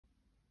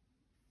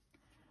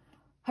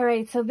All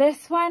right, so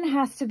this one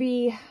has to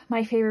be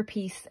my favorite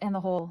piece in the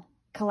whole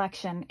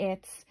collection.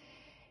 It's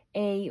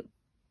a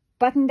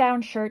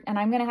button-down shirt, and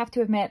I'm gonna have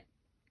to admit,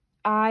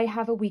 I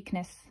have a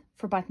weakness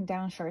for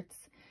button-down shirts.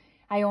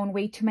 I own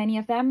way too many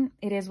of them.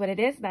 It is what it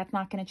is. That's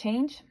not gonna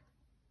change.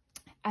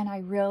 And I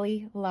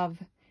really love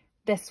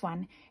this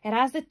one. It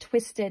has a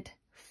twisted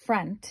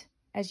front,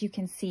 as you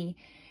can see.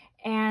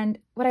 And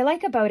what I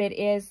like about it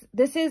is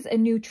this is a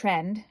new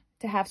trend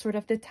to have sort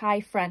of the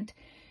tie front.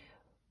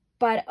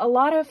 But a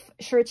lot of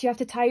shirts you have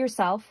to tie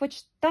yourself,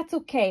 which that's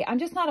okay. I'm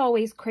just not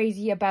always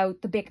crazy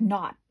about the big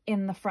knot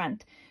in the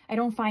front. I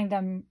don't find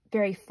them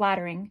very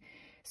flattering.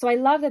 So I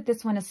love that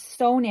this one is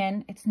sewn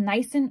in. It's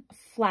nice and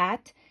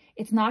flat.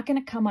 It's not going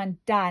to come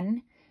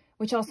undone,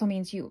 which also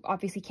means you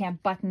obviously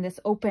can't button this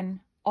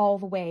open all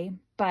the way.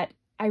 But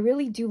I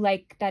really do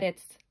like that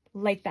it's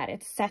like that.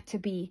 It's set to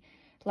be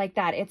like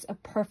that. It's a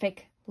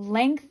perfect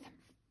length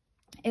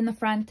in the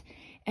front.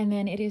 And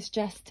then it is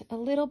just a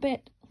little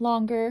bit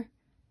longer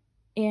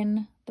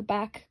in the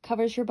back,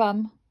 covers your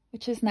bum,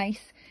 which is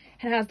nice.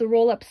 It has the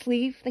roll-up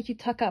sleeve that you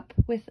tuck up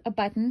with a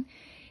button.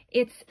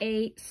 It's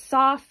a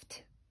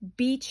soft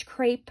beach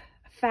crepe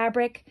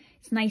fabric.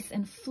 It's nice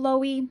and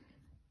flowy.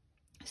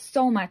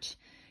 So much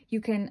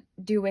you can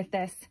do with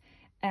this,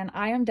 and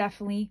I am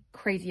definitely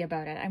crazy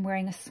about it. I'm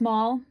wearing a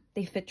small.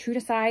 They fit true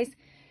to size.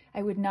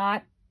 I would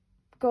not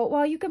go,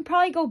 well, you can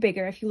probably go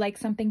bigger if you like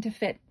something to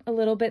fit a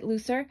little bit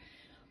looser,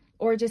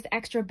 or just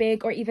extra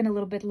big, or even a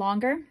little bit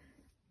longer.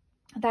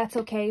 That's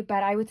okay,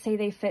 but I would say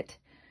they fit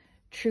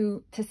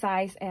true to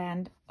size,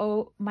 and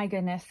oh my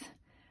goodness,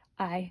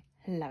 I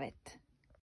love it.